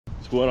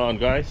going on,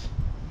 guys?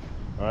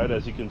 All right,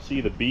 as you can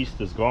see, the beast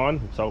is gone.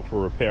 It's out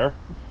for repair.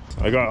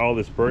 I got all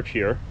this birch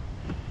here,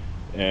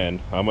 and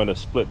I'm going to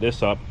split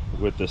this up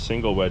with the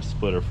single wedge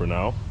splitter for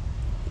now.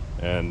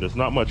 And there's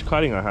not much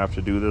cutting I have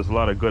to do. There's a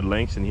lot of good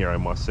lengths in here, I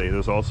must say.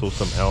 There's also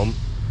some elm.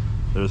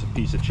 There's a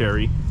piece of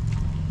cherry,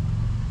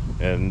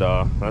 and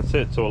that's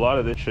it. So a lot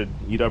of this should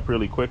eat up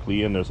really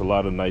quickly, and there's a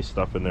lot of nice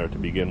stuff in there to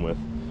begin with.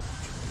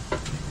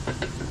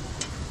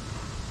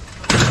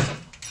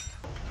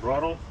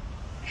 Throttle,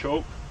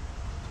 choke,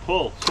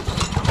 pull.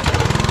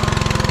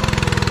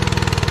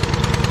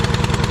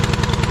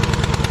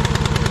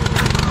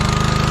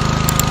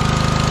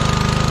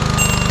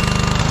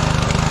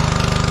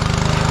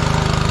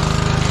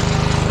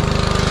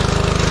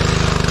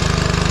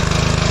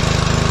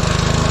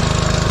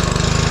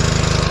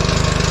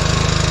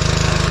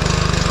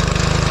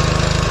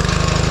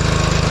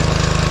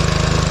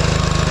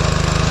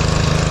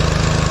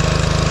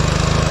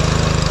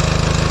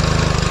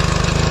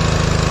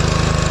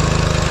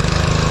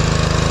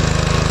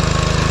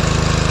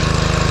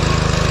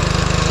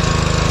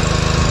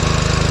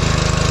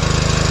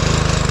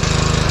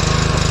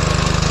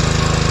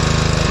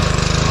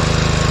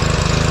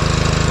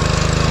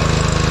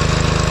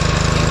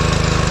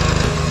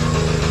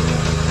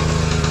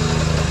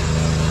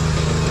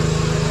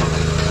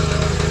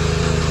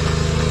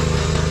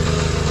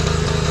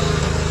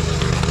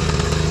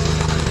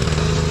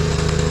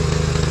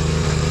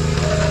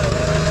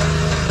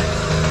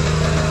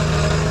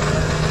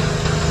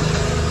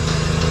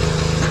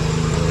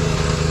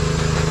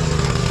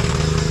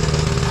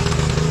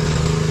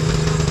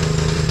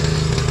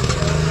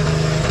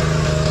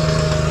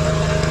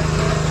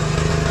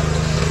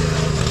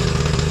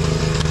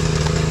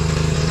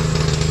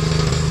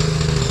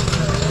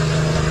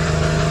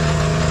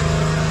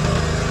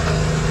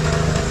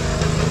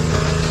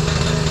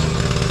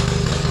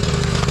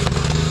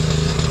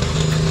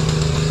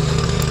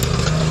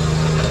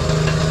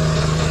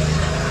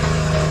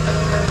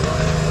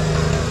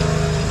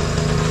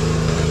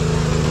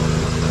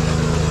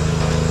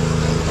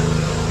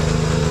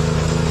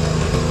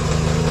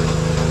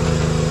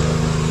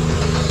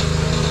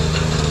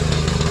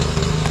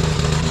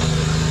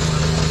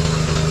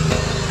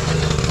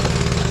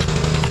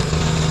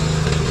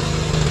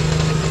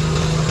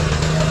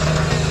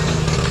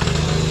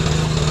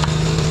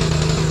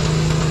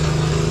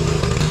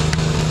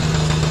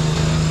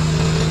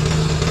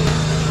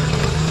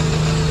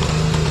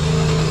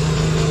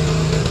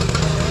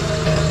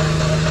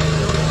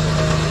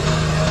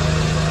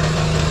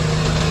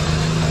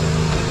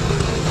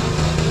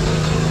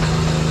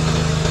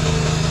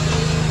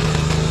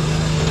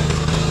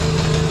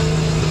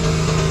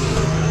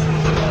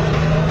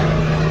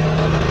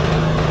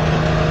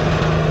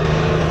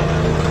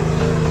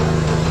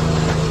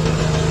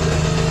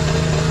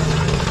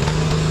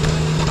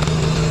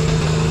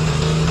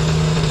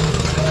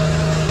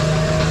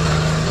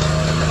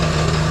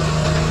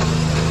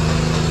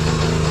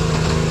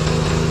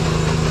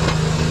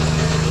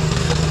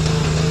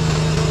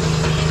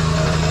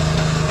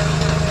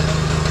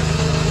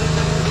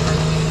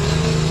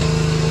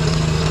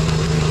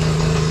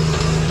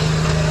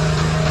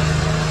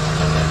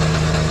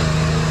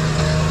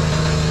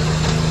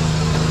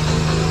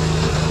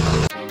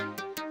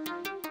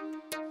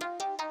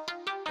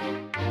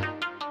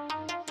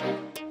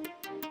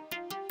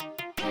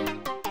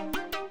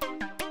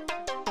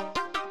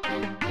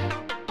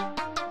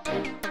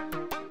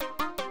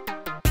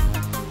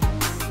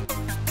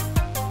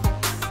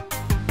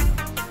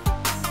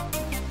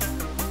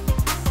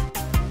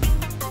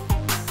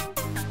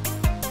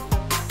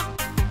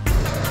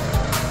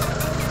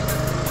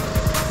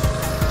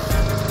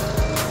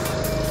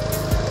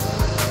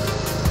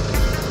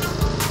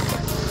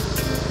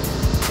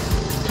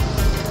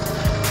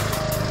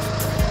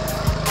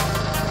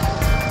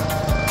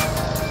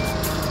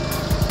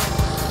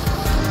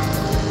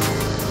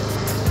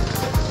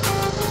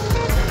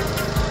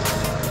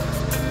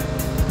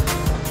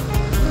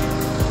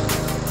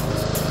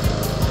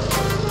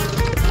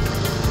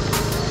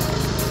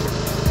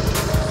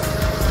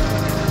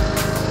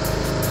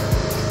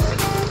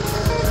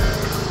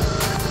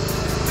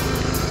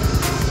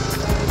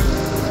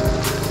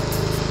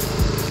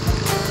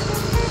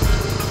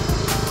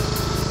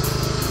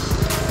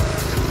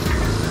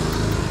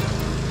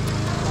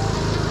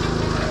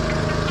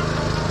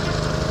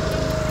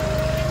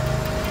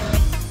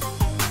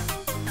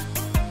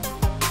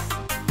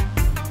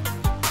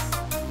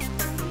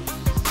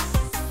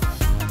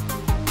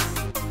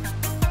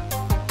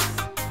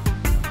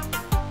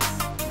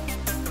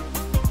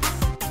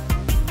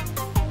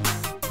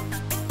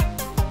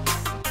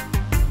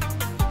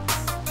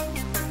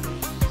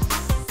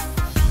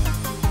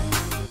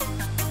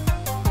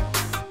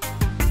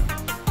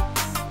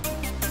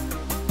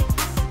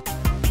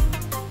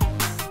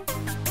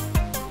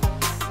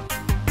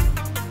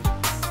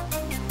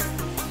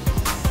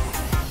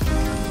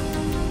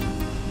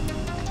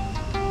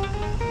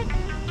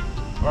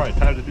 Alright,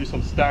 time to do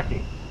some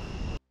stacking.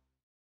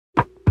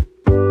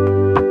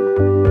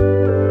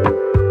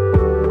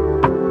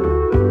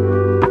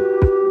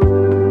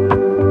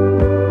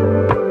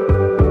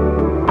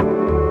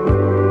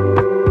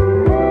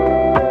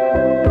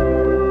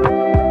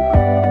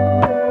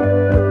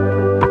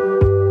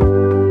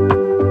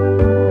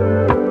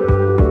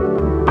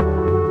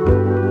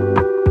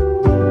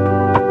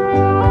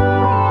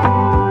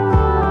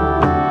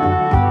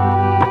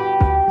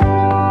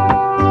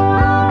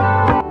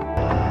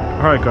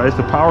 Alright guys,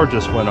 the power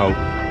just went out.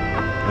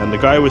 And the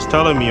guy was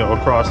telling me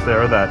across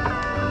there that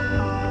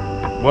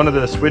one of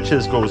the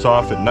switches goes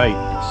off at night.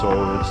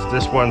 So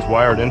this one's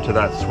wired into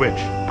that switch.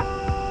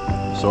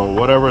 So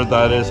whatever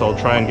that is, I'll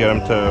try and get him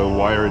to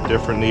wire it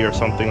differently or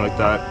something like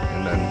that,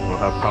 and then we'll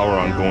have power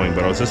ongoing.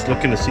 But I was just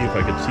looking to see if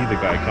I could see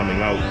the guy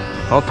coming out.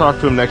 I'll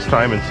talk to him next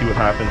time and see what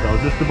happens. I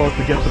was just about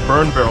to get the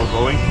burn barrel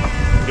going,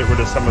 get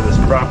rid of some of this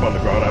crap on the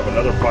ground. I have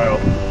another pile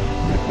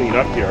to clean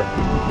up here.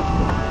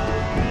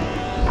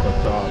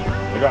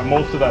 But I got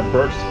most of that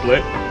birch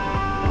split,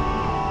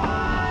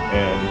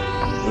 and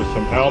there's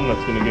some elm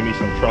that's going to give me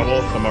some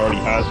trouble. Some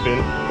already has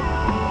been.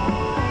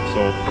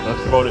 So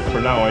that's about it for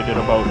now. I did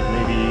about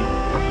maybe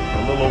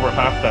a little over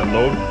half that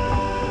load,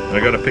 and I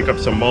got to pick up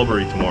some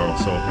mulberry tomorrow.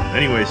 So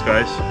anyways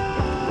guys,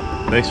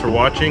 thanks for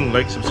watching.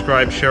 Like,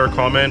 subscribe, share,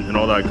 comment, and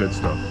all that good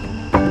stuff.